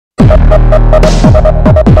What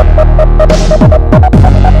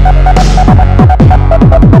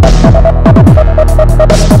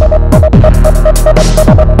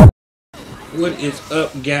is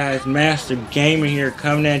up, guys? Master Gamer here,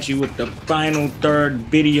 coming at you with the final third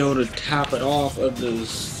video to top it off of the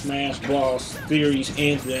Smash Brawl series,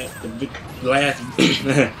 and the last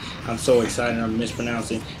I'm so excited I'm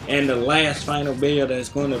mispronouncing, and the last final video that's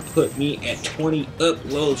going to put me at 20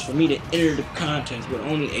 uploads for me to enter the contest with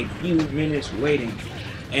only a few minutes waiting.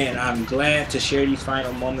 And I'm glad to share these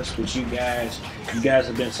final moments with you guys. You guys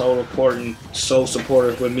have been so important, so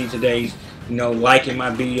supportive with me today. You know, liking my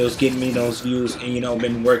videos, getting me those views, and, you know,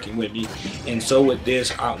 been working with me. And so with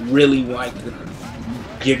this, I really like to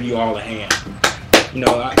give you all a hand. You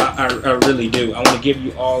know, I really do. I want to give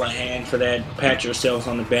you all a hand for that. Pat yourselves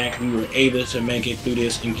on the back. We were able to make it through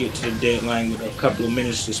this and get to the deadline with a couple of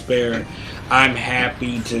minutes to spare. I'm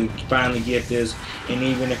happy to finally get this. And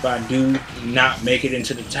even if I do not make it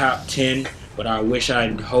into the top 10, but I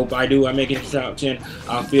hope I do, I make it to the top 10,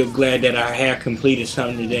 I'll feel glad that I have completed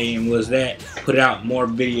something today, and was that put out more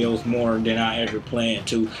videos more than I ever planned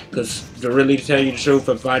to. Because to really tell you the truth,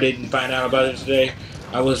 if I didn't find out about it today,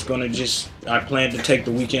 I planned to take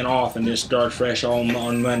the weekend off and just start fresh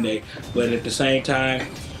on Monday. But at the same time,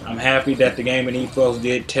 I'm happy that the Gaming Ethos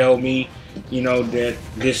did tell me, you know, that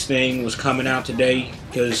this thing was coming out today,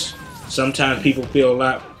 because sometimes people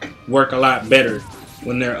work a lot better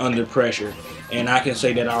when they're under pressure. And I can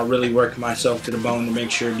say that I really worked myself to the bone to make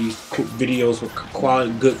sure these videos were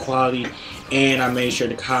good quality, and I made sure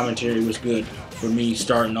the commentary was good for me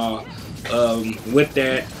starting off. With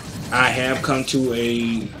that, I have come to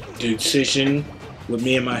a decision with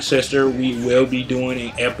me and my sister. We will be doing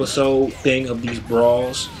an episode thing of these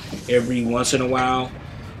brawls every once in a while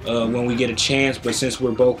when we get a chance, but since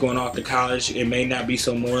we're both going off to college, it may not be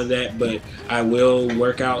some more of that, but I will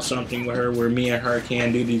work out something with her where me and her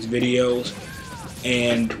can do these videos.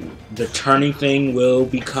 And the tourney thing will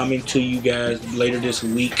be coming to you guys later this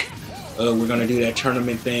week. We're going to do that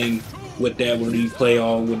tournament thing with that, where you play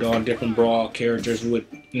with all different Brawl characters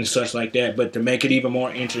and such like that. But to make it even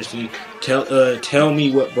more interesting, tell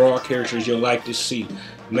me what Brawl characters you'll like to see.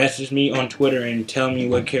 Message me on Twitter and tell me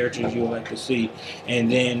what characters you'll like to see,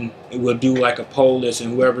 and then we'll do like a poll list,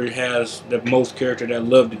 and whoever has the most character that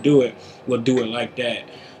love to do it will do it like that.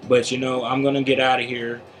 But you know, I'm gonna get out of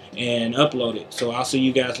here and upload it, so I'll see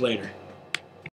you guys later.